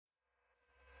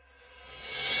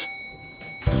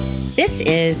This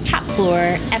is Top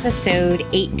Floor, episode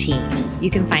 18. You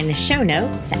can find the show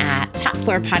notes at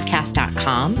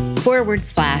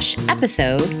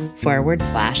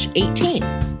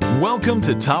topfloorpodcast.com/episode/18. Welcome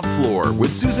to Top Floor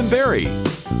with Susan Berry.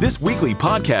 This weekly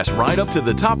podcast, Right Up to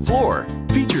the Top Floor,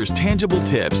 features tangible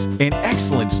tips and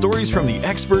excellent stories from the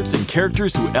experts and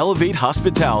characters who elevate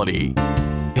hospitality.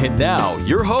 And now,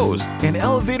 your host and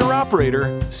elevator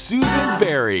operator, Susan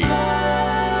Berry.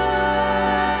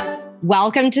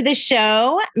 Welcome to the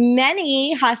show.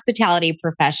 Many hospitality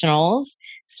professionals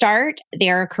start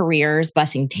their careers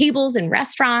bussing tables in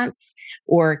restaurants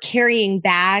or carrying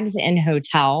bags in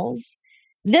hotels.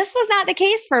 This was not the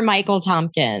case for Michael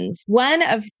Tompkins, one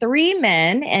of three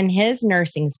men in his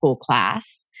nursing school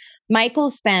class.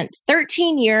 Michael spent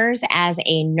 13 years as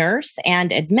a nurse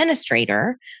and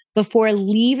administrator before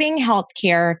leaving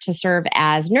healthcare to serve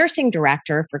as nursing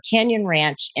director for Canyon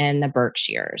Ranch in the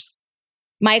Berkshires.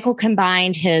 Michael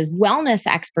combined his wellness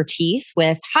expertise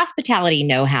with hospitality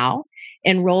know-how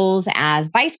in roles as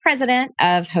vice president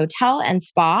of hotel and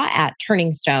spa at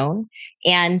Turning Stone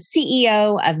and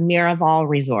CEO of Miraval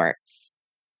Resorts.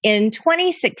 In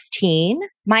 2016,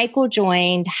 Michael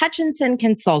joined Hutchinson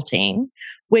Consulting,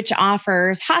 which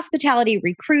offers hospitality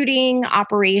recruiting,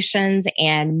 operations,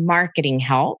 and marketing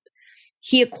help.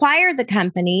 He acquired the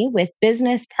company with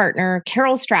business partner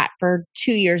Carol Stratford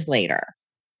 2 years later.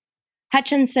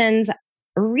 Hutchinson's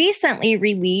recently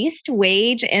released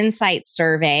Wage Insight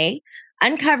survey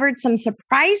uncovered some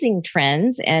surprising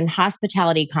trends in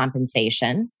hospitality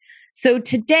compensation. So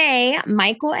today,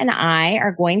 Michael and I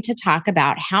are going to talk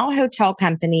about how hotel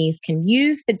companies can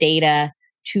use the data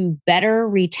to better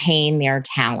retain their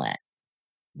talent.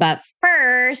 But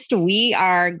first, we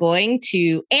are going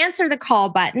to answer the call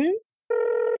button.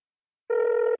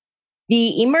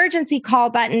 The emergency call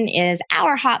button is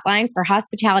our hotline for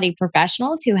hospitality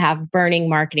professionals who have burning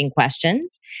marketing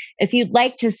questions. If you'd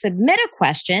like to submit a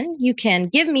question, you can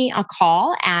give me a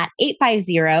call at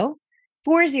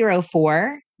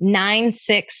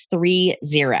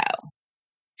 850-404-9630.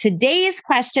 Today's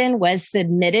question was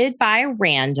submitted by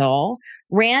Randall.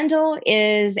 Randall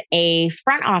is a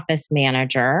front office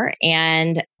manager,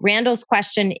 and Randall's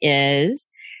question is,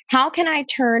 how can I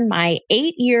turn my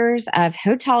 8 years of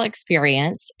hotel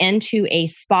experience into a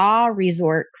spa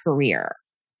resort career?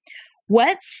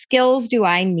 What skills do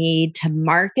I need to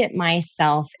market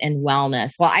myself in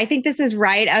wellness? Well, I think this is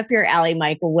right up your alley,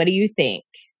 Michael. What do you think?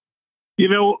 You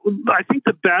know, I think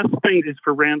the best thing is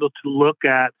for Randall to look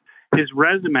at his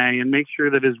resume and make sure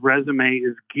that his resume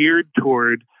is geared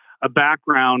toward a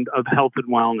background of health and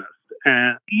wellness.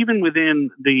 Even within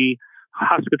the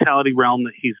hospitality realm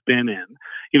that he's been in.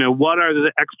 You know, what are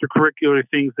the extracurricular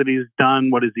things that he's done?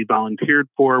 What has he volunteered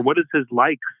for? What is his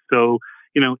likes? So,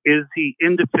 you know, is he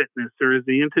into fitness or is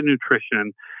he into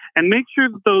nutrition? And make sure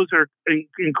that those are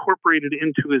incorporated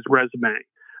into his resume.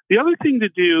 The other thing to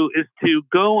do is to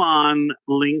go on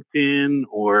LinkedIn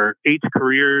or H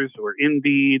Careers or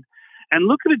Indeed and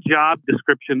look at a job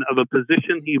description of a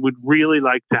position he would really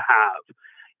like to have.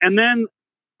 And then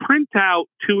print out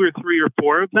 2 or 3 or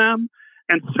 4 of them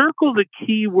and circle the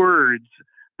key words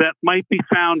that might be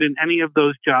found in any of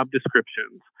those job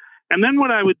descriptions. And then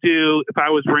what I would do if I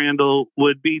was Randall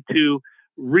would be to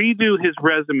redo his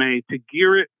resume to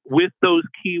gear it with those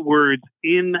keywords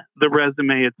in the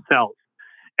resume itself.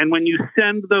 And when you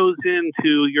send those in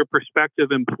to your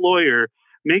prospective employer,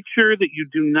 make sure that you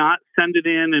do not send it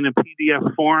in a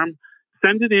PDF form.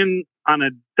 Send it in on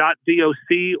a .doc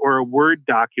or a Word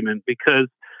document, because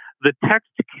the text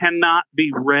cannot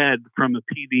be read from a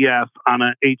PDF on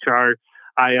a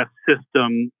HRIS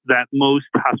system that most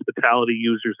hospitality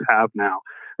users have now.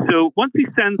 So once he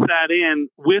sends that in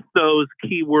with those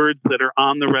keywords that are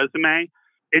on the resume,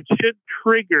 it should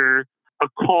trigger a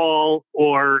call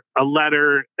or a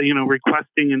letter, you know,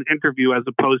 requesting an interview as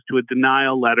opposed to a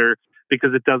denial letter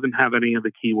because it doesn't have any of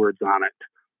the keywords on it.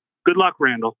 Good luck,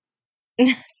 Randall.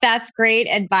 That's great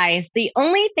advice. The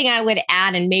only thing I would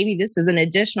add, and maybe this is an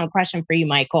additional question for you,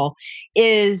 Michael,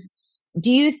 is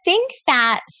do you think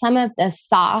that some of the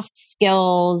soft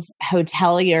skills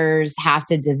hoteliers have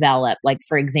to develop, like,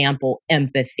 for example,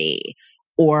 empathy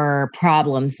or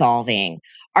problem solving,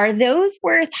 are those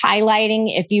worth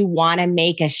highlighting if you want to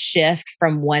make a shift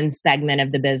from one segment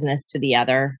of the business to the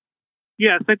other?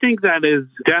 Yes, I think that is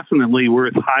definitely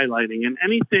worth highlighting. And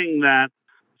anything that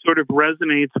sort of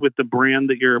resonates with the brand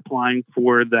that you're applying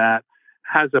for that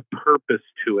has a purpose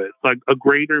to it, like a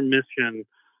greater mission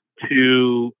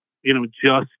to, you know,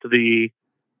 just the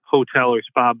hotel or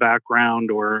spa background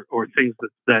or things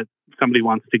that somebody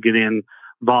wants to get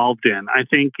involved in. I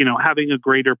think, you know, having a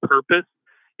greater purpose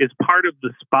is part of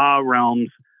the spa realm's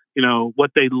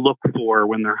what they look for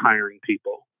when they're hiring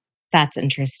people. That's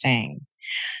interesting.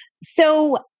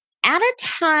 So, at a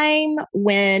time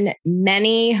when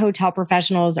many hotel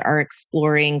professionals are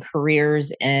exploring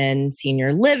careers in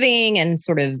senior living and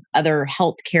sort of other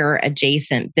healthcare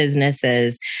adjacent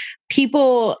businesses,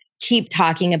 people keep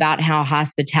talking about how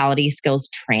hospitality skills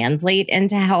translate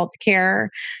into healthcare.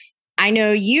 I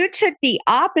know you took the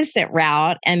opposite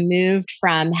route and moved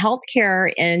from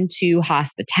healthcare into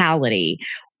hospitality.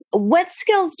 What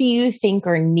skills do you think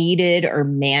are needed or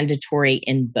mandatory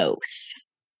in both?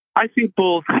 I think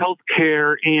both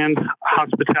healthcare and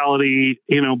hospitality,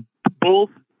 both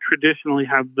traditionally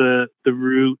have the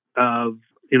root of,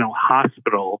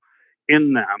 hospital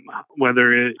in them,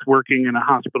 whether it's working in a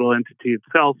hospital entity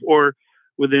itself or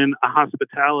within a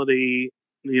hospitality,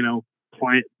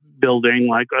 point building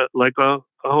like a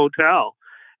hotel.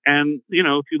 And,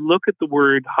 if you look at the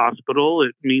word hospital,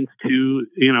 it means to,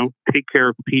 take care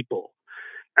of people.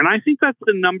 And I think that's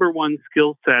the number one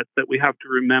skill set that we have to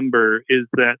remember is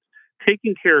that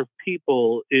taking care of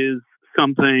people is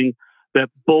something that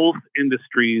both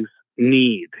industries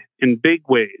need in big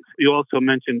ways. You also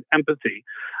mentioned empathy,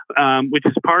 which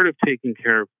is part of taking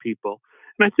care of people.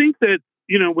 And I think that,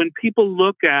 when people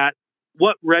look at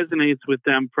what resonates with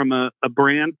them from a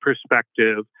brand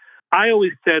perspective, I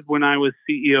always said when I was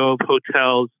CEO of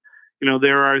hotels,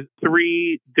 there are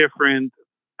three different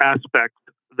aspects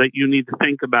that you need to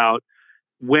think about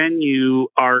when you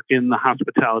are in the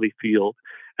hospitality field.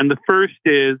 And the first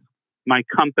is my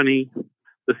company,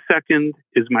 the second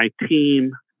is my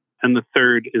team, and the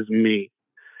third is me.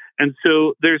 And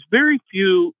so there's very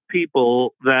few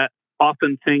people that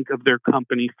often think of their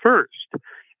company first.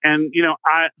 And,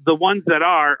 the ones that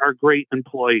are great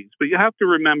employees. But you have to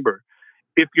remember,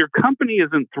 if your company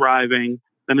isn't thriving,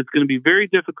 then it's going to be very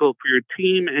difficult for your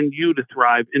team and you to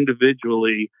thrive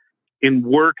individually in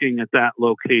working at that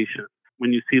location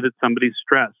when you see that somebody's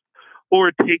stressed.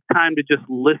 Or take time to just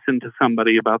listen to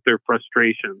somebody about their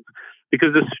frustrations.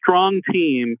 Because a strong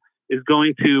team is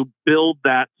going to build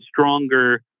that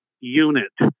stronger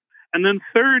unit. And then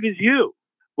third is you.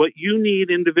 What you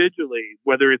need individually,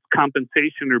 whether it's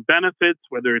compensation or benefits,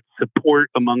 whether it's support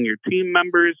among your team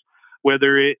members,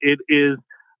 whether it is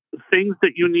things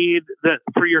that you need that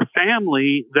for your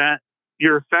family that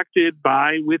you're affected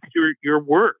by with your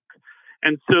work.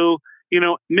 And so,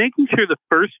 making sure the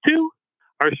first two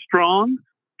are strong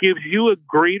gives you a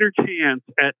greater chance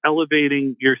at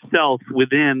elevating yourself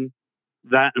within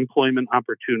that employment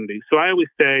opportunity. So I always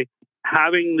say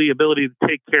having the ability to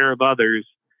take care of others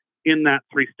in that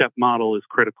three-step model is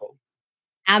critical.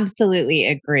 Absolutely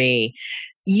agree.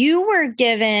 You were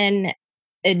given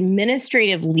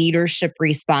administrative leadership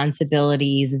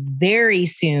responsibilities very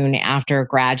soon after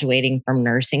graduating from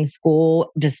nursing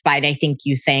school, despite I think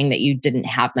you saying that you didn't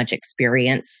have much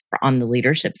experience on the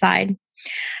leadership side.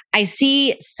 I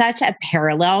see such a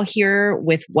parallel here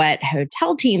with what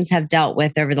hotel teams have dealt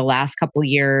with over the last couple of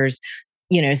years.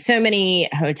 So many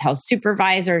hotel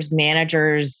supervisors,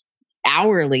 managers,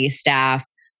 hourly staff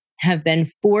have been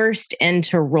forced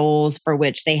into roles for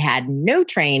which they had no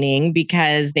training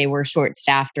because they were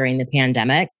short-staffed during the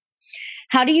pandemic.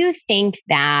 How do you think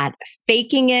that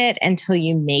faking it until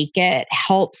you make it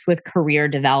helps with career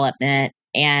development?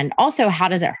 And also, how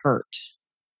does it hurt?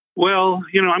 Well,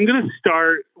 I'm going to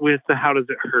start with the how does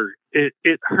it hurt?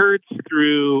 It hurts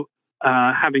through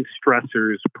having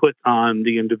stressors put on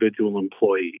the individual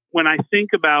employee. When I think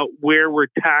about where we're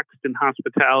taxed in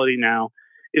hospitality now,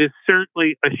 it is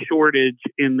certainly a shortage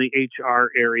in the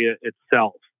HR area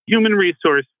itself. Human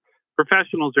resource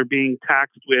professionals are being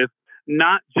taxed with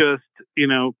not just,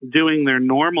 doing their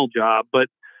normal job, but,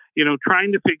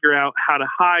 trying to figure out how to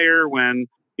hire when,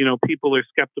 people are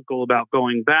skeptical about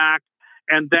going back,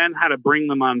 and then how to bring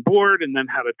them on board, and then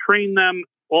how to train them,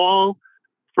 all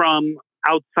from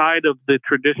outside of the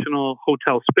traditional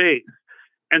hotel space.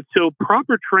 And so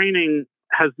proper training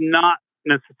has not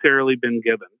necessarily been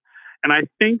given. And I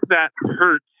think that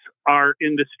hurts our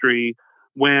industry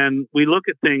when we look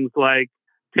at things like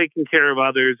taking care of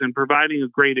others and providing a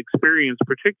great experience,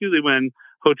 particularly when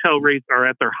hotel rates are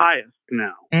at their highest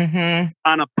now. Mm-hmm.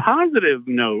 On a positive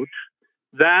note,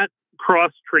 that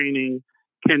cross-training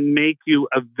can make you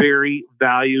a very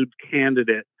valued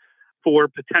candidate for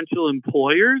potential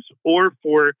employers or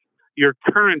for your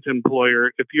current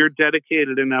employer if you're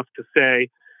dedicated enough to say,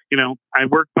 I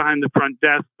work behind the front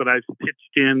desk, but I've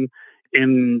pitched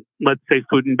in, let's say,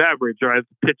 food and beverage, or I've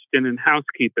pitched in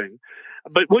housekeeping.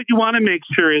 But what you want to make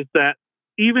sure is that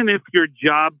even if your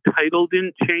job title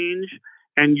didn't change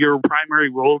and your primary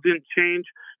role didn't change,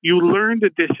 you learned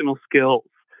additional skills.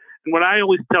 And what I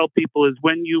always tell people is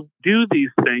when you do these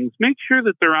things, make sure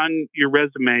that they're on your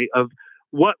resume of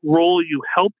what role you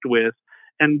helped with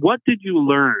and what did you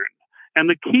learn. And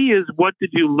the key is, what did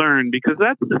you learn? Because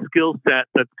that's the skill set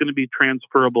that's going to be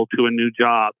transferable to a new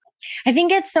job. I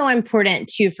think it's so important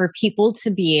too for people to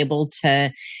be able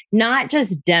to not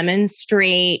just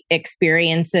demonstrate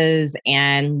experiences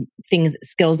and things,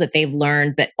 skills that they've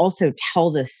learned, but also tell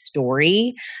the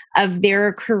story of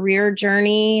their career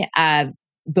journey,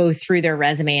 both through their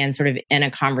resume and sort of in a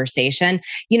conversation.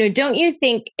 Don't you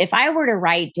think if I were to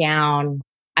write down,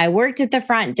 I worked at the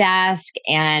front desk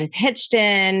and pitched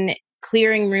in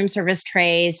clearing room service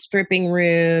trays, stripping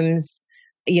rooms,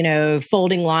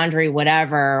 folding laundry,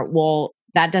 whatever. Well,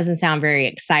 that doesn't sound very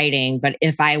exciting. But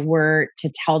if I were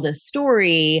to tell the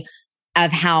story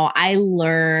of how I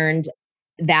learned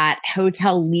that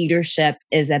hotel leadership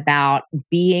is about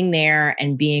being there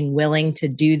and being willing to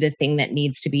do the thing that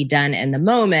needs to be done in the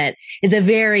moment, it's a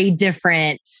very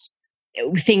different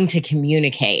thing to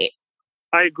communicate.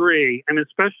 I agree. And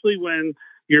especially when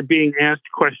you're being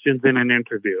asked questions in an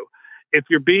interview. If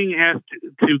you're being asked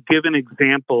to give an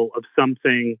example of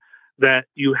something that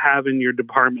you have in your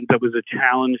department that was a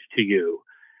challenge to you,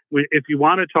 if you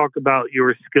want to talk about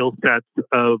your skill sets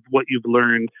of what you've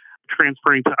learned,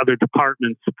 transferring to other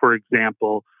departments, for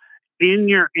example, in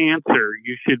your answer,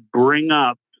 you should bring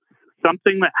up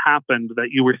something that happened that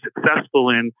you were successful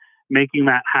in making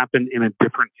that happen in a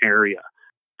different area.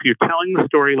 If you're telling the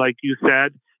story like you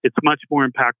said, it's much more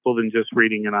impactful than just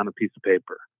reading it on a piece of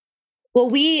paper.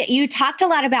 Well, you talked a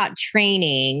lot about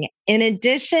training. In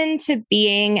addition to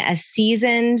being a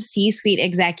seasoned C-suite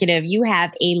executive, you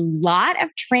have a lot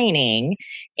of training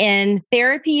in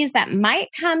therapies that might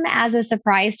come as a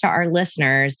surprise to our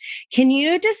listeners. Can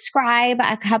you describe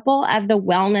a couple of the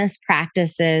wellness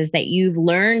practices that you've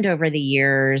learned over the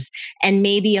years and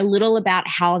maybe a little about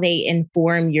how they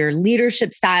inform your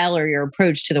leadership style or your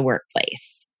approach to the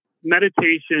workplace?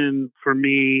 Meditation for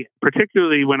me,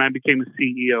 particularly when I became a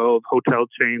CEO of hotel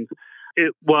chains,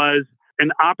 it was an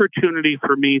opportunity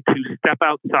for me to step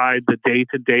outside the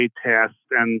day-to-day tasks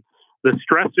and the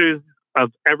stressors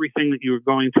of everything that you were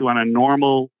going to on a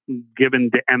normal given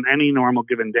day and any normal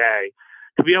given day,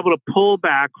 to be able to pull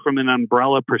back from an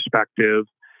umbrella perspective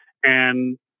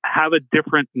and have a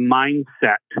different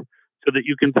mindset so that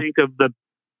you can think of the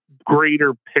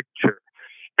greater picture.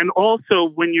 And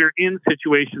also when you're in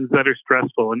situations that are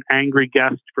stressful, an angry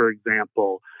guest, for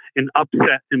example, an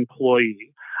upset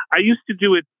employee, I used to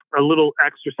do it a little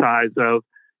exercise of,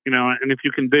 and if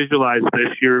you can visualize this,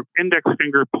 your index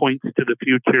finger points to the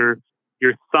future,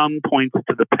 your thumb points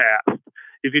to the past.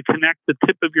 If you connect the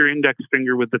tip of your index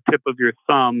finger with the tip of your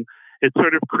thumb, it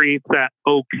sort of creates that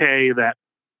okay, that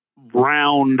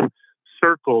round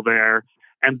circle there.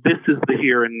 And this is the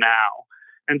here and now.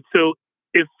 And so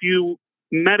if you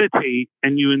meditate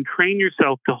and you entrain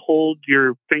yourself to hold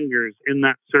your fingers in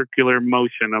that circular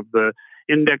motion of the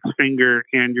index finger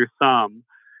and your thumb,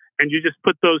 and you just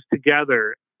put those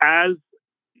together as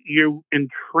you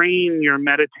entrain your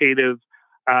meditative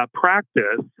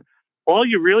practice, all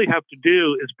you really have to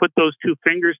do is put those two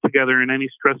fingers together in any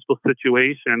stressful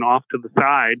situation off to the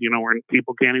side, where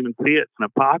people can't even see it, in a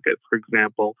pocket, for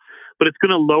example. But it's going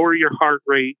to lower your heart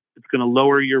rate. It's going to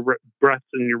lower your breath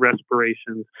and your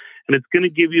respirations. And it's going to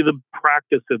give you the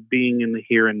practice of being in the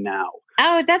here and now.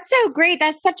 Oh, that's so great.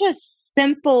 That's such a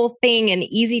simple thing and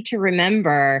easy to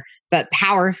remember, but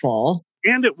powerful.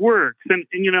 And it works. And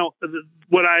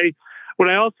what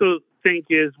I also think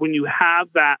is when you have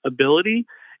that ability,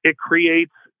 it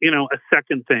creates, a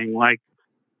second thing like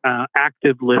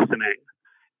active listening.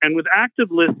 And with active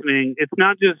listening, it's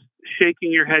not just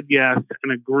shaking your head yes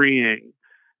and agreeing.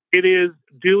 It is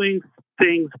doing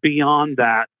things beyond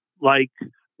that, like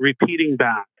repeating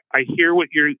back. I hear what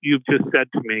you've just said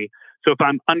to me. So if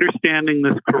I'm understanding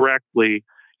this correctly,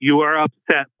 you are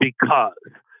upset because,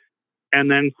 and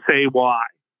then say why.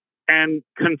 And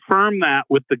confirm that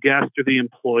with the guest or the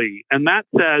employee. And that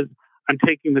says, I'm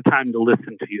taking the time to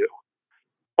listen to you.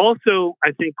 Also,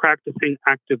 I think practicing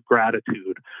active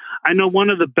gratitude. I know one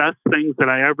of the best things that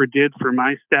I ever did for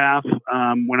my staff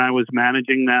when I was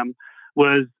managing them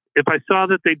was if I saw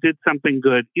that they did something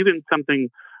good, even something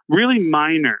really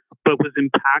minor, but was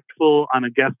impactful on a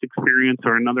guest experience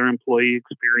or another employee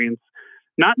experience,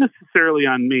 not necessarily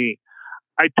on me,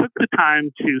 I took the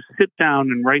time to sit down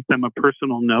and write them a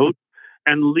personal note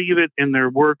and leave it in their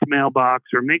work mailbox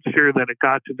or make sure that it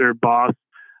got to their boss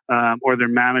or their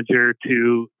manager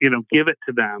to, give it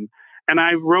to them. And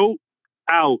I wrote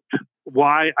out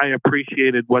why I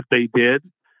appreciated what they did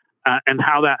and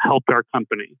how that helped our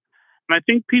company. And I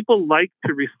think people like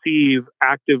to receive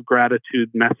active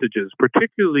gratitude messages,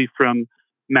 particularly from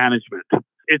management.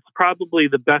 It's probably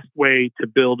the best way to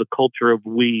build a culture of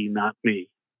we, not me.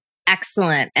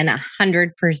 Excellent and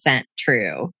 100%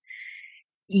 true.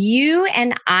 You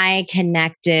and I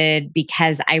connected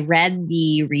because I read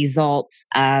the results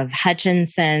of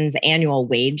Hutchinson's annual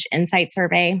wage insight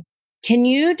survey. Can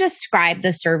you describe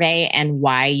the survey and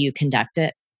why you conduct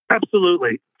it?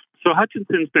 Absolutely. So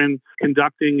Hutchinson's been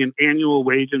conducting an annual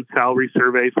wage and salary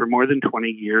survey for more than 20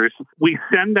 years. We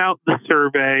send out the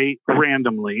survey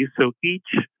randomly. So each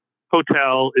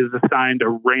hotel is assigned a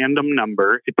random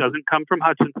number. It doesn't come from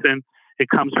Hutchinson. It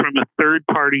comes from a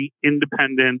third-party,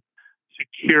 independent,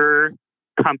 secure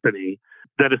company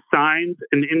that assigns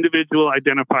an individual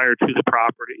identifier to the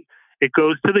property. It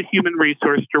goes to the human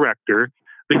resource director.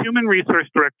 The human resource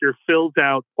director fills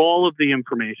out all of the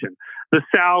information, the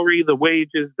salary, the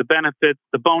wages, the benefits,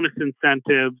 the bonus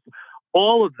incentives,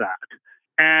 all of that.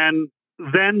 And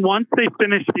then once they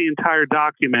finish the entire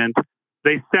document,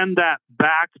 they send that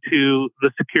back to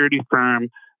the security firm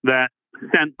that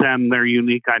sent them their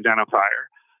unique identifier.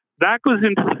 That goes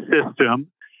into the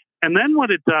system. And then what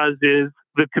it does is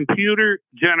the computer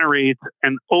generates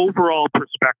an overall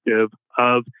perspective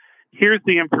of here's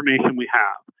the information we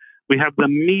have. We have the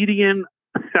median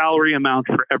salary amount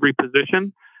for every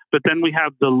position, but then we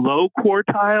have the low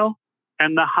quartile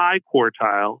and the high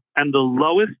quartile, and the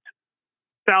lowest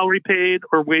salary paid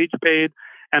or wage paid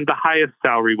and the highest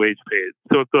salary wage paid.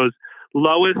 So it goes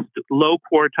lowest, low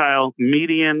quartile,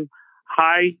 median,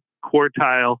 high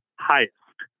quartile, highest.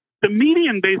 The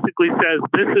median basically says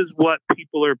this is what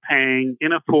people are paying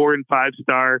in a 4- and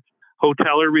 5-star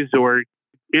hotel or resort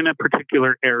in a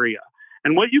particular area.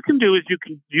 And what you can do is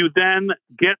you then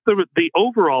get the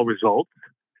overall results,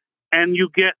 and you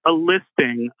get a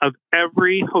listing of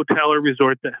every hotel or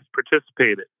resort that has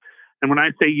participated. And when I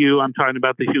say you, I'm talking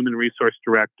about the human resource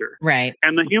director. Right.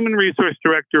 And the human resource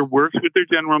director works with their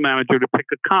general manager to pick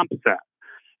a comp set.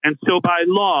 And so by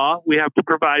law, we have to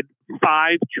provide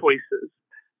 5 choices.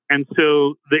 And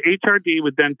so the HRD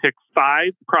would then pick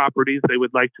 5 properties they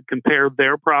would like to compare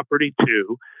their property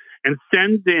to, and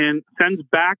sends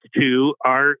back to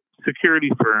our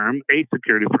security firm, a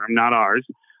security firm, not ours.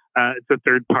 It's a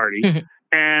third party.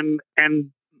 And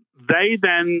they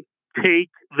then take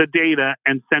the data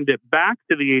and send it back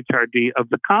to the HRD of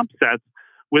the comp sets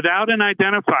without an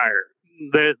identifier.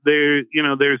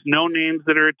 There's no names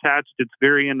that are attached. It's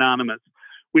very anonymous.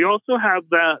 We also have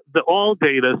the all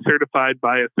data certified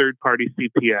by a third party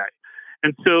CPA.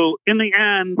 And so in the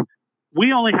end,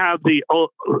 we only have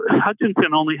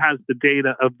Hutchinson only has the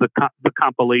data of the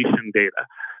compilation data.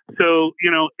 So,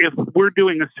 if we're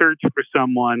doing a search for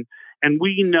someone and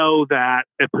we know that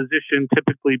a position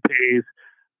typically pays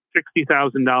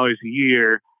 $60,000 a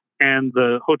year, and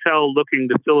the hotel looking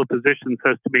to fill a position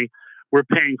says to me, we're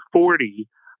paying 40,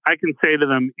 I can say to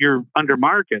them, you're under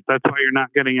market. That's why you're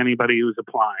not getting anybody who's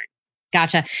applying.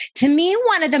 Gotcha. To me,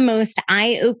 one of the most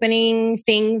eye-opening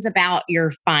things about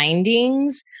your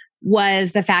findings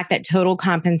was the fact that total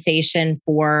compensation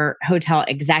for hotel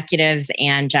executives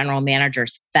and general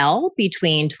managers fell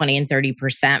between 20 and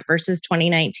 30% versus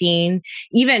 2019.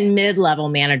 Even mid-level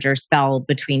managers fell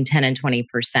between 10 and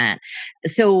 20%.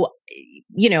 So,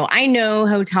 I know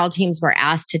hotel teams were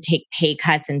asked to take pay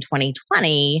cuts in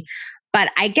 2020,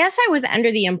 but I guess I was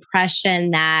under the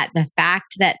impression that the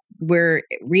fact that we're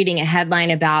reading a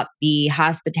headline about the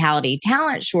hospitality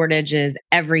talent shortages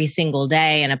every single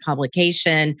day in a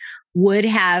publication would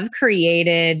have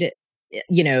created,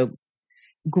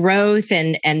 growth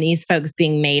and these folks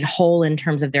being made whole in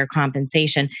terms of their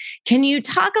compensation. Can you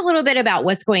talk a little bit about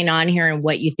what's going on here and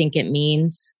what you think it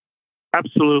means?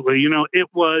 Absolutely. It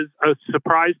was a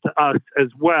surprise to us as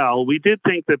well. We did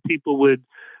think that people would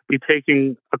be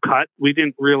taking a cut. We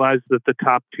didn't realize that the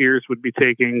top tiers would be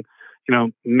taking,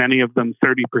 many of them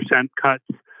 30% cuts.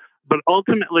 But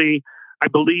ultimately, I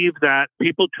believe that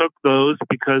people took those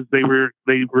because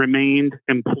they remained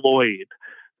employed.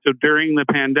 So during the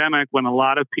pandemic, when a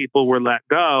lot of people were let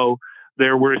go,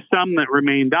 there were some that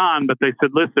remained on, but they said,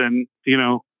 listen,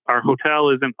 our hotel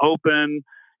isn't open.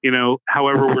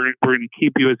 However, we're going to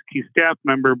keep you as a key staff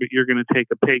member, but you're going to take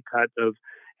a pay cut of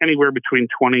anywhere between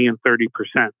 20 and 30%,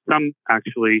 some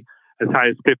actually as high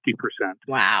as 50%.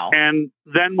 Wow. And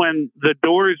then when the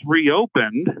doors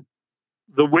reopened,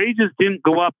 the wages didn't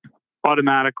go up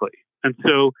automatically. And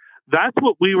so that's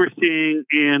what we were seeing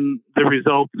in the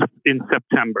results in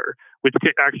September, which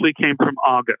actually came from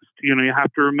August. You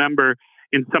have to remember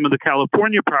in some of the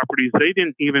California properties, they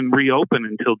didn't even reopen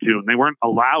until June. They weren't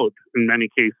allowed in many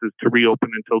cases to reopen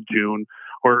until June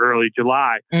or early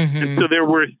July. And so there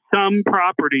were some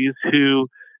properties who,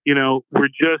 were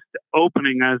just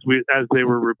opening as they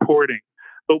were reporting.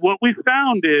 But what we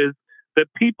found is that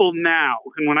people now,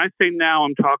 and when I say now,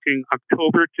 I'm talking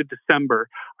October to December,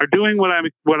 are doing what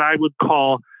I would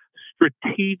call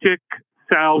strategic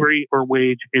salary or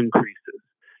wage increases.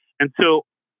 And so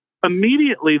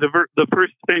immediately, the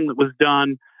first thing that was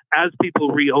done as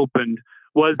people reopened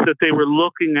was that they were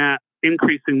looking at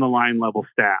increasing the line level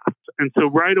staff. And so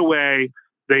right away,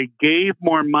 they gave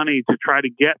more money to try to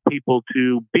get people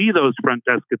to be those front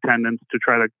desk attendants, to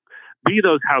try to be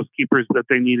those housekeepers that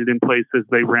they needed in place as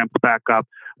they ramped back up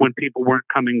when people weren't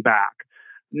coming back.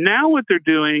 Now what they're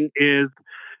doing is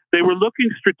they were looking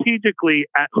strategically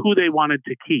at who they wanted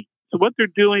to keep. So what they're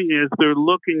doing is they're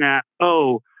looking at,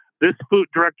 this food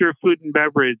director of food and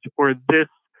beverage, or this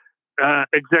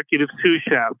executive sous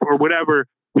chef, or whatever,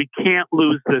 we can't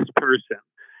lose this person.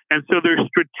 And so they're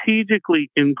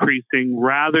strategically increasing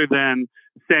rather than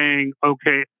saying,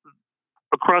 okay,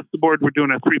 across the board, we're doing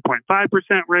a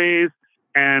 3.5% raise.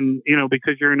 And,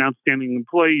 because you're an outstanding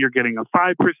employee, you're getting a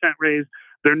 5% raise.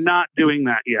 They're not doing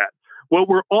that yet. What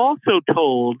we're also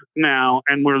told now,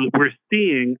 and we're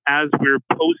seeing as we're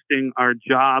posting our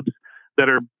jobs that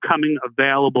are coming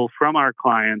available from our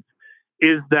clients,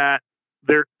 is that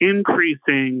they're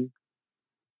increasing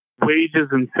wages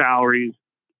and salaries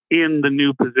in the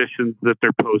new positions that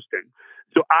they're posting.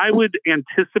 So I would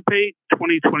anticipate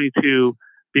 2022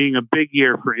 being a big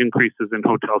year for increases in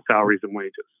hotel salaries and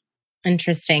wages.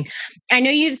 Interesting. I know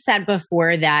you've said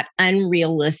before that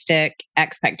unrealistic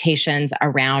expectations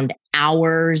around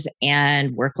hours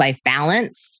and work-life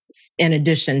balance, in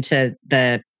addition to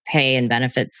the pay and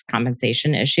benefits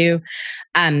compensation issue,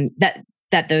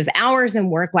 that those hours and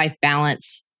work-life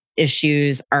balance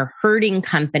issues are hurting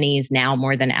companies now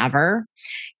more than ever.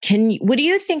 What do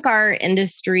you think our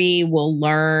industry will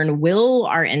learn? Will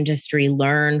our industry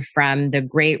learn from the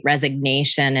Great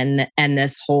Resignation and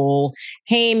this whole,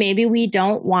 hey, maybe we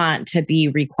don't want to be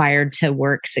required to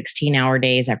work 16-hour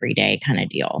days every day kind of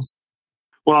deal?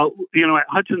 Well, at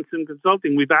Hutchinson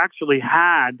Consulting, we've actually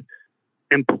had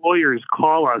employers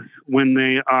call us when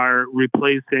they are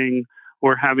replacing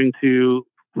or having to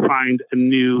find a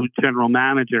new general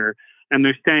manager. And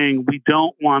they're saying, we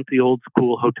don't want the old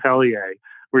school hotelier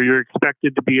where you're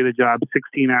expected to be at a job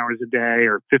 16 hours a day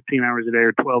or 15 hours a day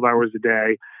or 12 hours a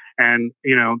day. And,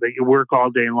 that you work all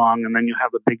day long and then you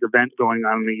have a big event going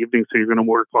on in the evening. So you're going to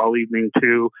work all evening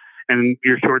too. And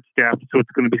you're short staffed. So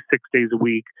it's going to be 6 days a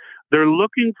week. They're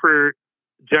looking for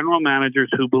general managers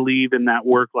who believe in that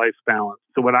work-life balance.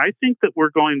 So what I think that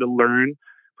we're going to learn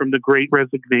from the Great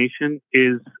Resignation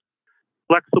is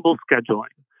flexible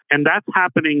scheduling. And that's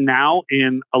happening now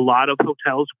in a lot of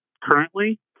hotels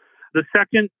currently. The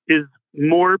second is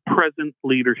more present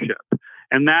leadership.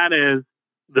 And that is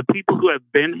the people who have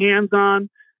been hands-on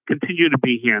continue to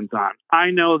be hands-on.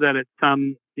 I know that at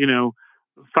some,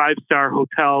 5-star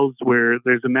hotels where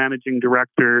there's a managing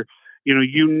director,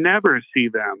 you never see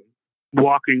them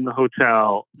walking the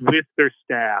hotel with their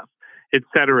staff, et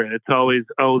cetera. It's always,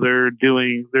 they're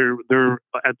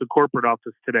at the corporate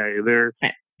office today. They're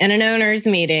in an owner's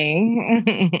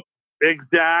meeting.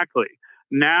 Exactly.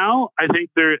 Now, I think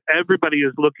everybody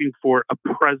is looking for a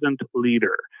present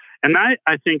leader. And that,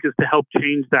 I think, is to help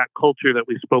change that culture that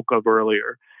we spoke of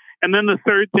earlier. And then the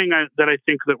third thing that I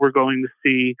think that we're going to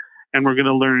see and we're going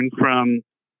to learn from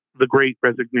the Great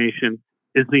Resignation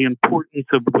is the importance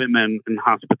of women in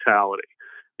hospitality,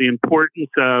 the importance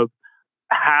of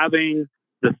having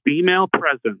the female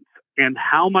presence and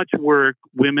how much work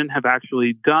women have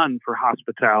actually done for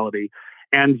hospitality.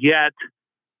 And yet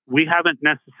we haven't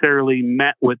necessarily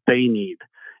met what they need.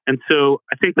 And so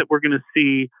I think that we're going to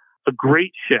see a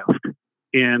great shift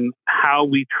in how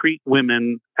we treat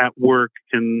women at work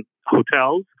in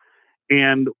hotels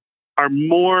and are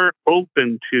more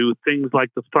open to things like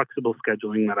the flexible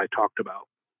scheduling that I talked about.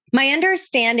 My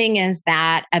understanding is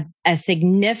that a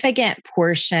significant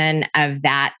portion of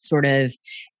that sort of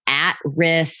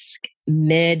at-risk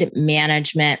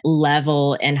mid-management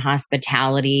level in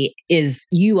hospitality is,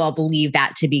 you all believe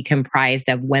that to be comprised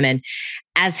of women.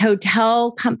 As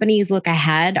hotel companies look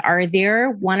ahead, are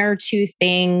there one or two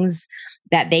things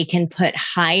that they can put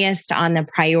highest on the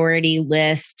priority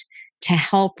list to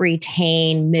help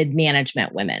retain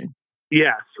mid-management women?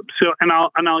 Yes. So, and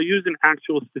I'll use an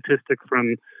actual statistic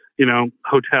from,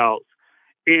 hotels.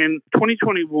 In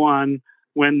 2021,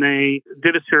 when they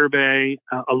did a survey,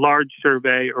 a large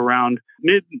survey around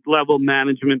mid-level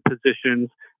management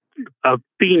positions of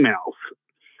females,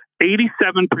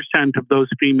 87% of those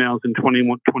females in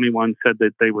 2021 said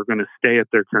that they were going to stay at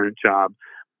their current job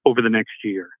over the next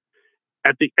year.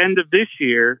 At the end of this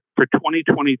year, for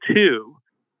 2022,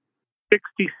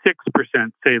 66%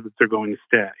 say that they're going to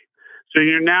stay. So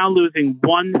you're now losing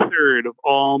 1/3 of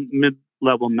all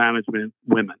mid-level management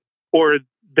women, or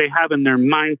they have in their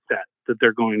mindset that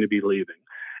they're going to be leaving.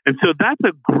 And so that's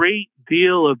a great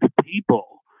deal of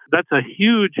people. That's a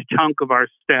huge chunk of our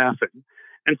staffing.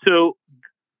 And so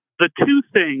the two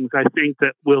things I think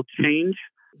that will change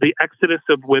the exodus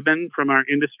of women from our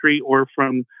industry or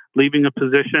from leaving a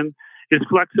position is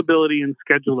flexibility in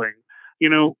scheduling. You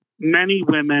know, many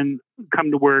women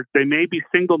come to work, they may be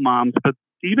single moms, but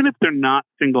even if they're not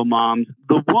single moms,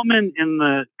 the woman in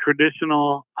the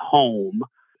traditional home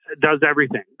does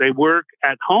everything. They work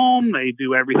at home, they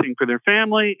do everything for their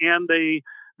family, and they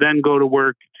then go to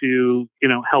work to,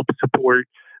 help support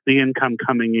the income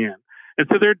coming in. And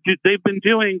so they've been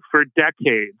doing for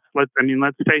decades. Let's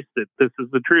face it, this is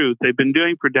the truth. They've been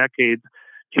doing for decades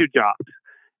 2 jobs.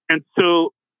 And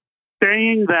so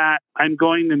saying that I'm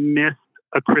going to miss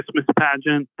a Christmas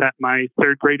pageant that my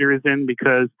 3rd grader is in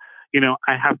because,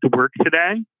 I have to work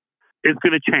today is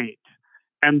going to change.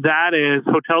 And that is,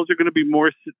 hotels are going to be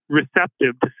more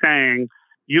receptive to saying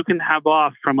you can have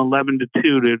off from 11 to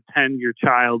 2 to attend your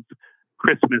child's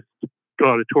Christmas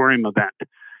auditorium event,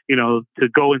 to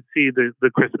go and see the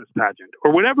Christmas pageant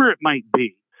or whatever it might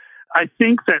be. I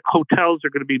think that hotels are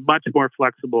going to be much more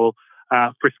flexible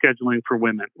for scheduling for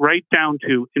women, right down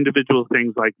to individual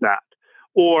things like that,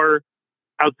 or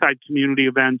outside community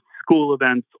events, school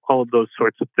events, all of those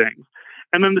sorts of things.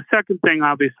 And then the second thing,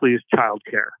 obviously, is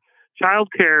childcare.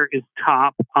 Childcare is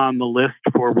top on the list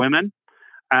for women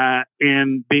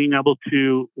in being able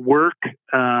to work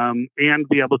and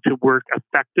be able to work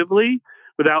effectively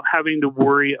without having to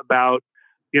worry about,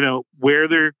 where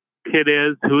their kid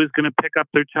is, who is going to pick up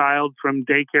their child from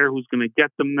daycare, who's going to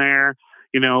get them there,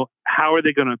 how are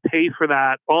they going to pay for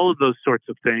that? All of those sorts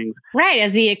of things. Right.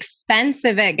 Is the expense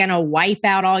of it going to wipe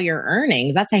out all your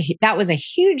earnings? That was a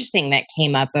huge thing that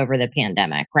came up over the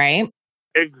pandemic, right?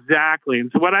 Exactly. And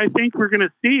so what I think we're going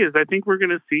to see is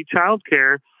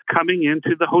childcare coming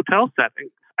into the hotel setting.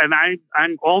 And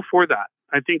I'm all for that.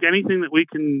 I think anything that we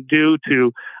can do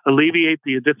to alleviate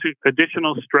the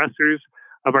additional stressors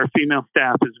of our female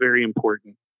staff is very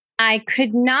important. I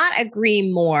could not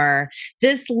agree more.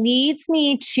 This leads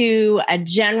me to a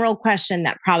general question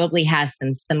that probably has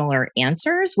some similar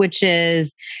answers, which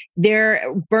is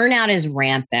burnout is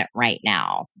rampant right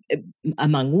now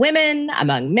among women,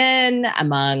 among men,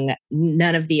 among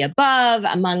none of the above,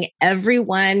 among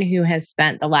everyone who has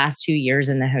spent the last 2 years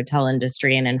in the hotel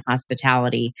industry and in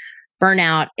hospitality.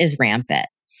 Burnout is rampant.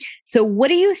 So what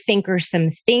do you think are some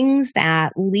things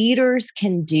that leaders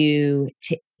can do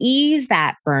to ease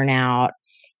that burnout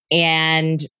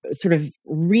and sort of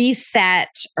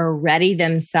reset or ready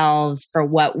themselves for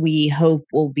what we hope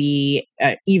will be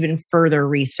even further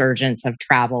resurgence of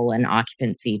travel and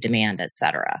occupancy demand, et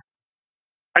cetera?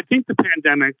 I think the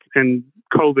pandemic and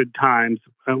COVID times,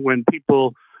 when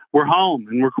people were home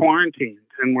and were quarantined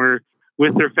and were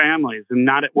with their families and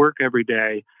not at work every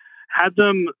day, had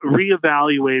them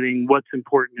reevaluating what's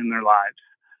important in their lives.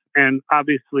 And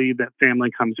obviously that family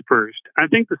comes first. I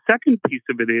think the second piece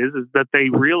of it is that they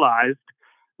realized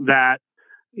that,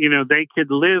 they could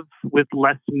live with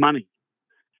less money.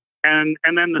 And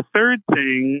then the third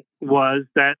thing was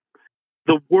that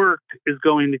the work is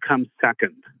going to come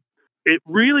second. It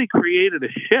really created a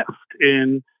shift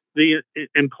in the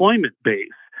employment base.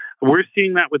 We're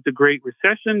seeing that with the Great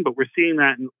Recession, but we're seeing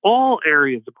that in all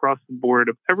areas across the board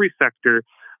of every sector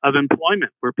of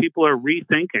employment where people are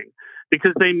rethinking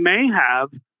because they may have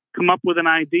come up with an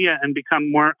idea and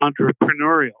become more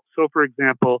entrepreneurial. So, for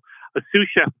example, a sous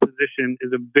chef position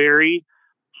is a very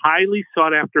highly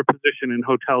sought after position in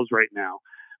hotels right now.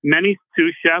 Many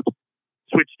sous chefs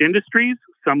switched industries.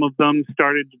 Some of them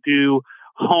started to do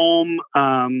home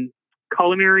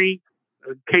culinary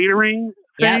catering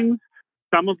things. Yep.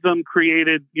 Some of them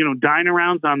created,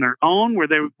 dine-arounds on their own where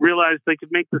they realized they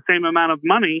could make the same amount of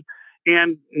money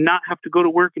and not have to go to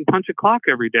work and punch a clock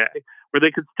every day, where they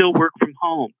could still work from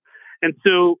home. And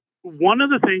so one of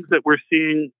the things that we're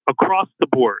seeing across the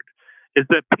board is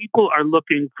that people are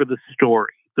looking for the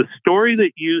story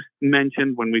that you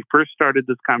mentioned when we first started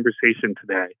this conversation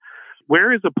today.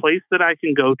 Where is a place that I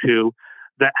can go to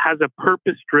that has a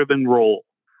purpose-driven role?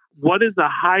 What is a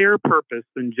higher purpose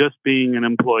than just being an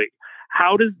employee?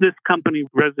 How does this company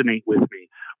resonate with me?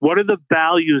 What are the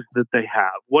values that they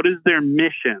have? What is their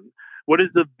mission? What is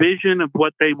the vision of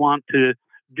what they want to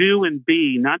do and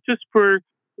be, not just for,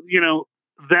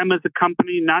 them as a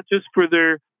company, not just for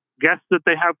their guests that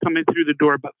they have coming through the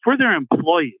door, but for their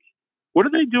employees? What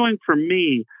are they doing for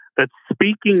me that's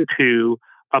speaking to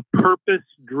a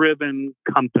purpose-driven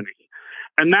company.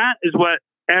 And that is what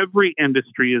every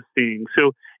industry is seeing.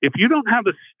 So if you don't have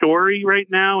a story right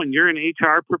now and you're an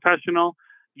HR professional,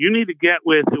 you need to get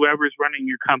with whoever's running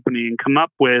your company and come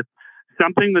up with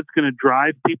something that's going to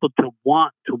drive people to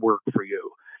want to work for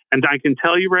you. And I can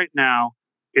tell you right now,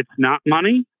 it's not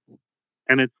money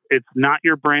and it's not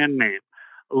your brand name.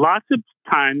 Lots of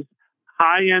times,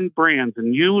 high-end brands,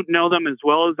 and you know them as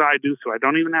well as I do, so I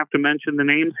don't even have to mention the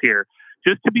names here,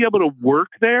 just to be able to work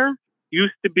there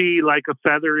used to be like a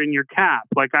feather in your cap.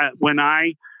 When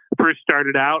I first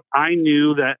started out, I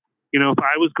knew that, if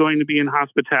I was going to be in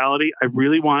hospitality, I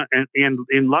really and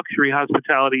in luxury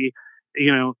hospitality,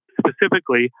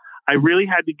 specifically, I really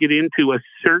had to get into a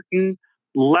certain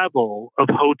level of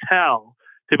hotel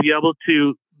to be able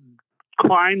to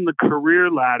climb the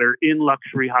career ladder in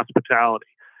luxury hospitality.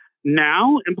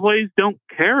 Now, employees don't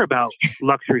care about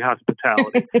luxury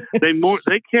hospitality.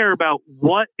 They care about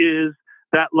what is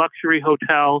that luxury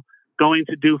hotel going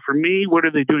to do for me? What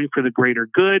are they doing for the greater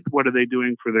good? What are they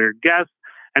doing for their guests?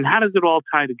 And how does it all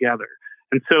tie together?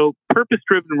 And so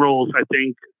purpose-driven roles, I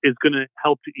think, is going to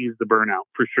help to ease the burnout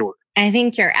for sure. I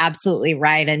think you're absolutely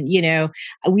right. And,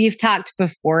 we've talked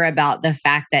before about the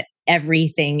fact that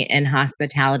everything in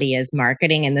hospitality is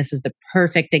marketing. And this is the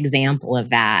perfect example of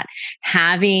that.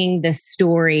 Having the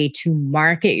story to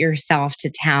market yourself to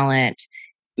talent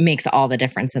makes all the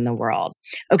difference in the world.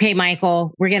 Okay,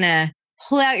 Michael, we're going to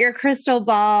pull out your crystal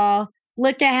ball,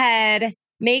 look ahead,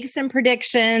 make some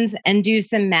predictions, and do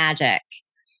some magic.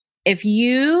 If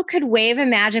you could wave a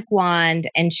magic wand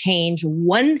and change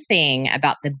one thing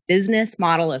about the business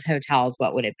model of hotels,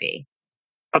 what would it be?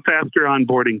 A faster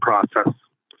onboarding process.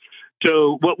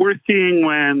 So what we're seeing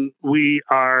when we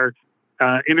are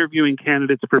interviewing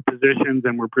candidates for positions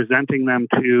and we're presenting them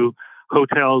to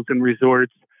hotels and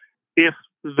resorts, if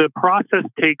the process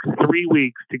takes 3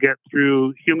 weeks to get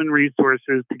through human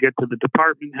resources, to get to the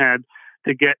department head,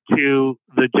 to get to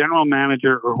the general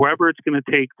manager or whoever it's going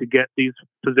to take to get these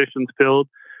positions filled,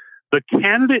 the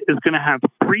candidate is going to have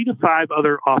 3 to 5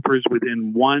 other offers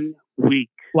within 1 week.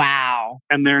 Wow.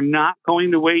 And they're not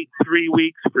going to wait 3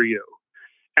 weeks for you.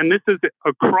 And this is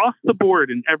across the board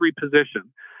in every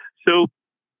position. So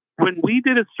when we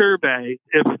did a survey,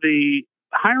 if the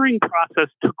hiring process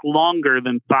took longer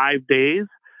than 5 days,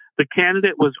 the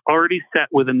candidate was already set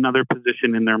with another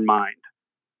position in their mind.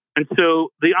 And so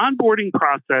the onboarding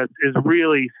process is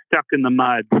really stuck in the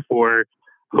mud for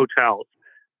hotels.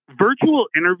 Virtual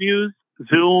interviews,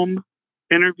 Zoom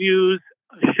interviews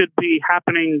should be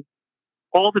happening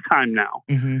all the time now.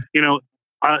 Mm-hmm.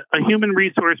 A human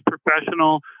resource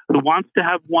professional who wants to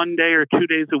have 1 day or 2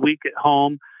 days a week at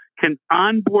home can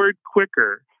onboard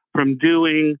quicker from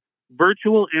doing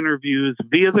virtual interviews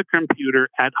via the computer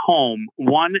at home,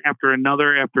 one after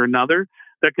another,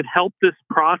 that could help this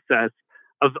process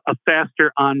of a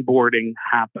faster onboarding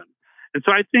happen. And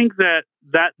so I think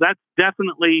that's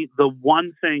definitely the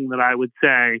one thing that I would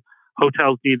say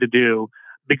hotels need to do,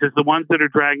 because the ones that are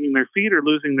dragging their feet are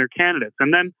losing their candidates.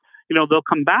 And then, they'll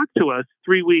come back to us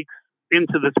 3 weeks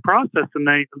into this process and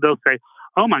they'll say,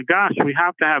 oh my gosh, we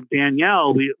have to have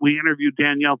Danielle. We interviewed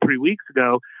Danielle 3 weeks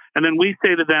ago. And then we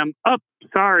say to them, oh,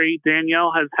 sorry,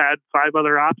 Danielle has had 5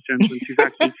 other options and she's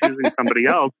actually choosing somebody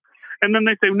else. And then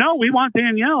they say, no, we want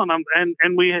Danielle.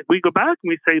 And we go back and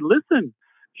we say, listen,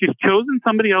 she's chosen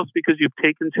somebody else because you've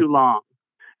taken too long.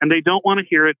 And they don't want to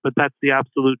hear it, but that's the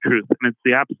absolute truth. And it's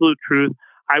the absolute truth,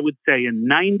 I would say, in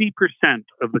 90%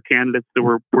 of the candidates that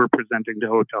we're presenting to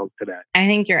hotels today. I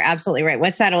think you're absolutely right.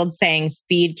 What's that old saying?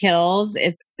 Speed kills.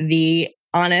 It's the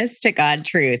honest to God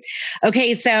truth.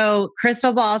 Okay, so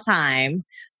crystal ball time.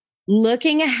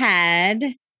 Looking ahead,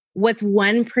 what's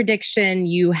one prediction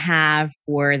you have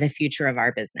for the future of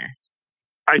our business?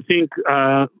 I think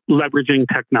leveraging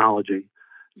technology.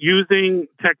 Using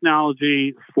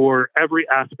technology for every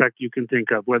aspect you can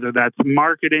think of, whether that's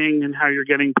marketing and how you're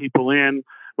getting people in,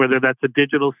 whether that's a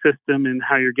digital system and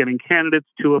how you're getting candidates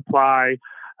to apply.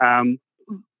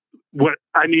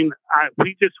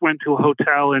 We just went to a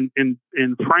hotel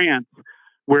in France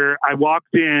where I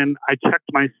walked in, I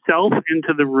checked myself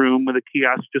into the room with a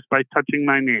kiosk just by touching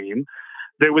my name.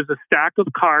 There was a stack of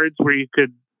cards where you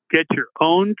could get your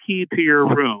own key to your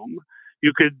room.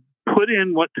 You could put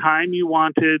in what time you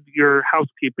wanted your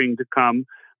housekeeping to come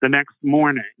the next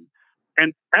morning.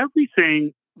 And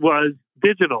everything was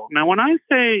digital. Now, when I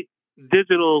say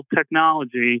digital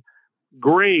technology,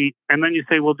 great. And then you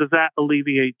say, well, does that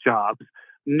alleviate jobs?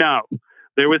 No.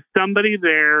 There was somebody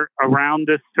there around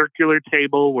this circular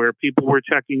table where people were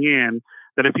checking in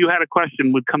that if you had a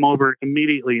question would come over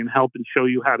immediately and help and show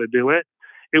you how to do it.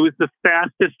 It was the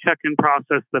fastest check-in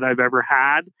process that I've ever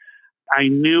had. I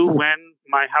knew when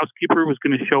my housekeeper was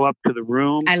going to show up to the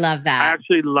room. I love that. I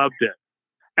actually loved it.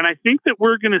 And I think that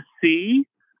we're going to see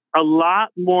a lot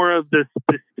more of this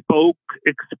bespoke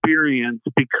experience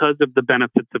because of the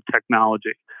benefits of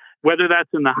technology, whether that's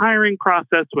in the hiring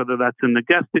process, whether that's in the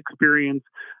guest experience,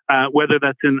 whether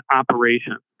that's in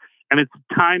operations. And it's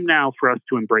time now for us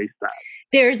to embrace that.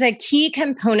 There's a key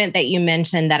component that you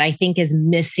mentioned that I think is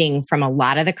missing from a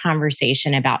lot of the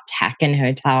conversation about tech in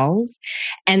hotels.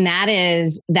 And that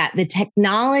is that the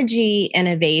technology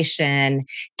innovation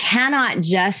cannot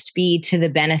just be to the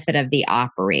benefit of the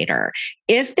operator.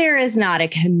 If there is not a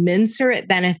commensurate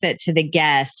benefit to the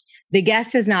guest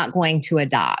is not going to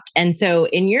adopt. And so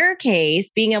in your case,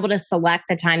 being able to select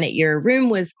the time that your room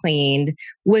was cleaned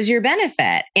was your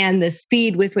benefit, and the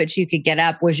speed with which you could get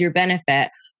up was your benefit.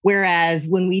 Whereas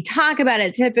when we talk about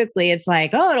it, typically it's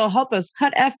like, oh, it'll help us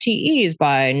cut FTEs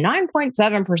by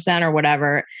 9.7% or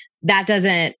whatever. That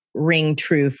doesn't ring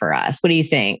true for us. What do you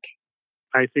think?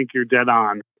 I think you're dead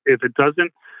on. If it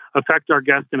doesn't affect our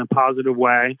guests in a positive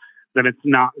way, then it's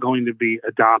not going to be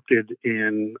adopted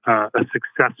in a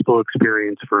successful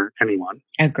experience for anyone.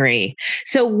 Agree.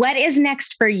 So what is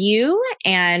next for you,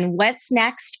 and what's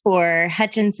next for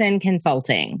Hutchinson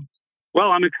Consulting?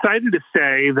 Well, I'm excited to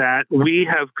say that we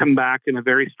have come back in a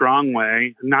very strong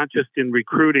way, not just in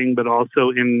recruiting, but also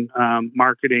in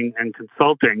marketing and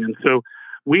consulting. And so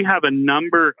we have a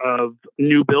number of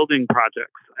new building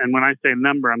projects. And when I say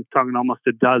number, I'm talking almost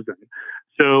a dozen.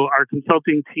 So our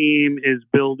consulting team is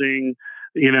building,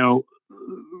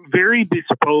 very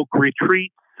bespoke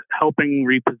retreats, helping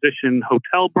reposition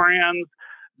hotel brands,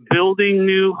 building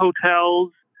new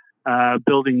hotels,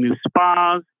 building new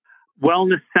spas,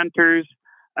 wellness centers.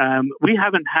 We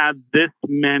haven't had this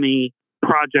many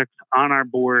projects on our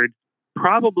board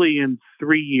probably in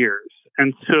 3 years.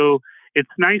 And so it's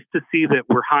nice to see that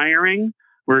we're hiring.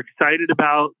 We're excited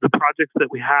about the projects that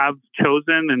we have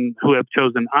chosen and who have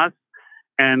chosen us.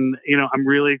 And, I'm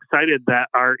really excited that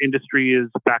our industry is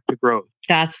back to growth.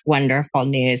 That's wonderful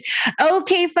news.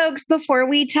 Okay, folks, before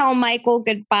we tell Michael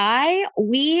goodbye,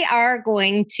 we are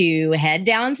going to head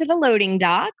down to the loading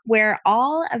dock where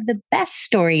all of the best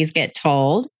stories get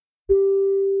told.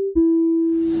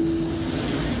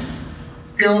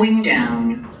 Going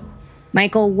down.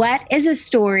 Michael, what is a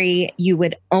story you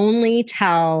would only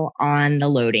tell on the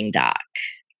loading dock?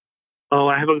 Oh,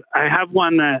 I have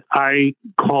one that I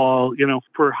call,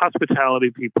 for hospitality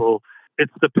people,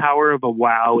 it's the power of a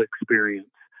wow experience.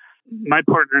 My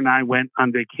partner and I went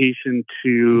on vacation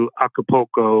to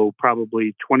Acapulco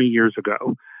probably 20 years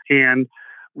ago. And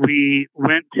we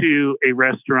went to a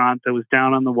restaurant that was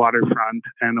down on the waterfront,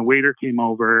 and a waiter came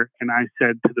over, and I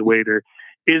said to the waiter,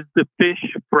 "Is the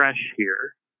fish fresh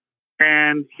here?"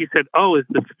 And he said, "Oh,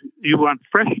 you want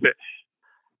fresh fish?"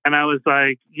 And I was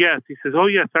like, "Yes." He says, "Oh,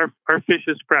 yes, our fish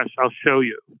is fresh. I'll show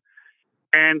you."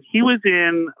 And he was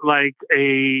in like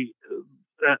a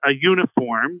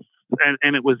uniform,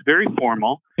 and it was very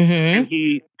formal. Mm-hmm. And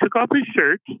he took off his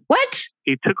shirt. What?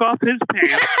 He took off his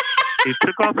pants.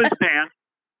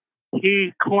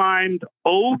 He climbed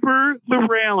over the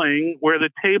railing where the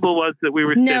table was that we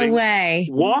were sitting. No way.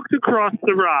 Walked across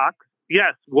the rocks.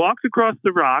 Yes, walked across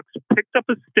the rocks, picked up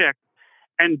a stick,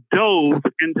 and dove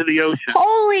into the ocean.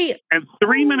 Holy! And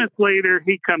 3 minutes later,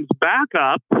 he comes back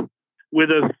up with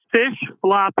a fish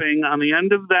flopping on the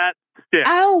end of that stick.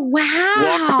 Oh, wow.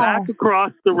 Walked back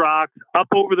across the rocks, up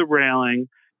over the railing,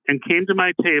 and came to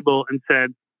my table and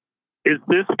said, "Is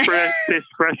this fish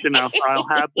fresh enough? I'll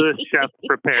have the chef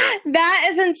prepare." That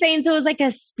is insane. So it was like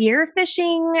a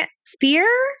spearfishing spear?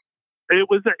 It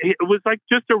was like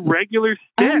just a regular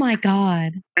stick. Oh my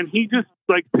God. And he just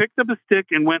like picked up a stick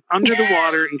and went under the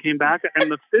water and came back,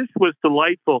 and the fish was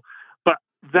delightful. But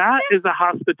that is a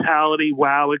hospitality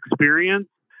wow experience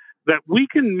that we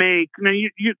can make. Now,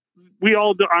 we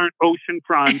all aren't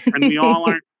oceanfront, and we all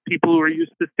aren't people who are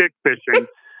used to stick fishing.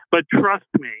 But trust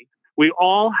me, we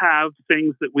all have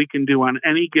things that we can do on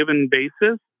any given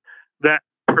basis that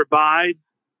provide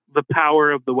the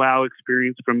power of the wow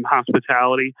experience from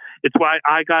hospitality. It's why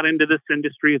I got into this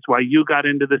industry. It's why you got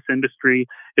into this industry.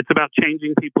 It's about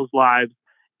changing people's lives,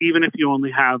 even if you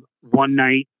only have one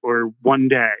night or one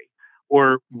day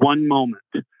or one moment.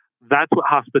 That's what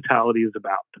hospitality is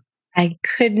about. I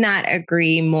could not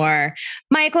agree more.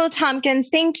 Michael Tompkins,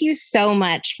 thank you so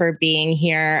much for being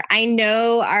here. I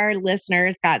know our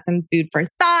listeners got some food for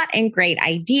thought and great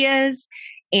ideas,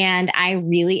 and I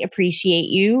really appreciate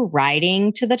you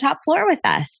riding to the top floor with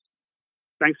us.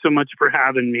 Thanks so much for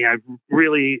having me. I'm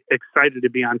really excited to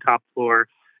be on Top Floor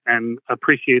and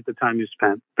appreciate the time you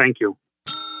spent. Thank you.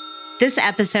 This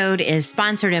episode is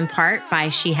sponsored in part by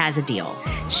She Has a Deal.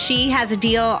 She Has a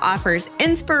Deal offers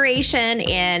inspiration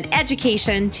and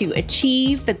education to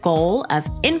achieve the goal of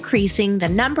increasing the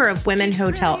number of women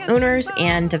hotel owners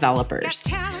and developers.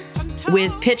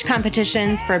 With pitch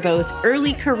competitions for both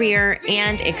early career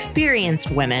and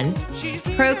experienced women,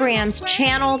 programs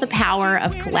channel the power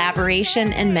of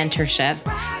collaboration and mentorship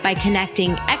by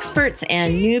connecting experts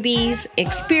and newbies,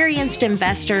 experienced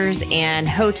investors, and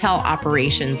hotel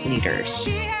operations leaders.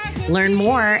 Learn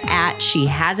more at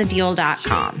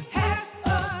shehasadeal.com.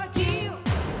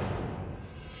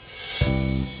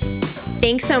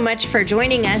 Thanks so much for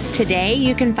joining us today.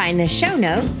 You can find the show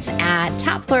notes at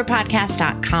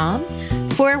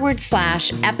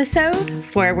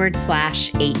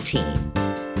topfloorpodcast.com/episode/18.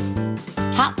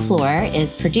 Top Floor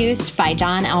is produced by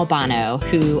John Albano,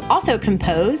 who also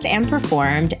composed and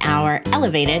performed our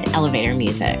elevated elevator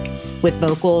music with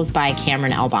vocals by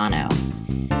Cameron Albano.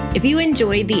 If you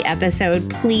enjoyed the episode,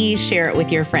 please share it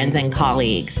with your friends and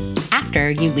colleagues after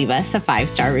you leave us a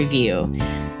 5-star review.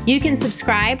 You can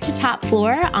subscribe to Top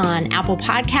Floor on Apple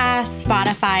Podcasts,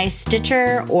 Spotify,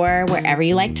 Stitcher, or wherever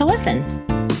you like to listen.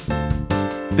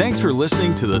 Thanks for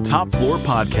listening to the Top Floor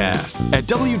Podcast at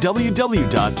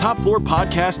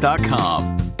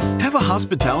www.topfloorpodcast.com. Have a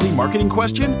hospitality marketing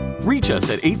question? Reach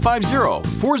us at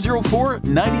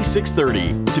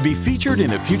 850-404-9630 to be featured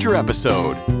in a future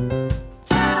episode.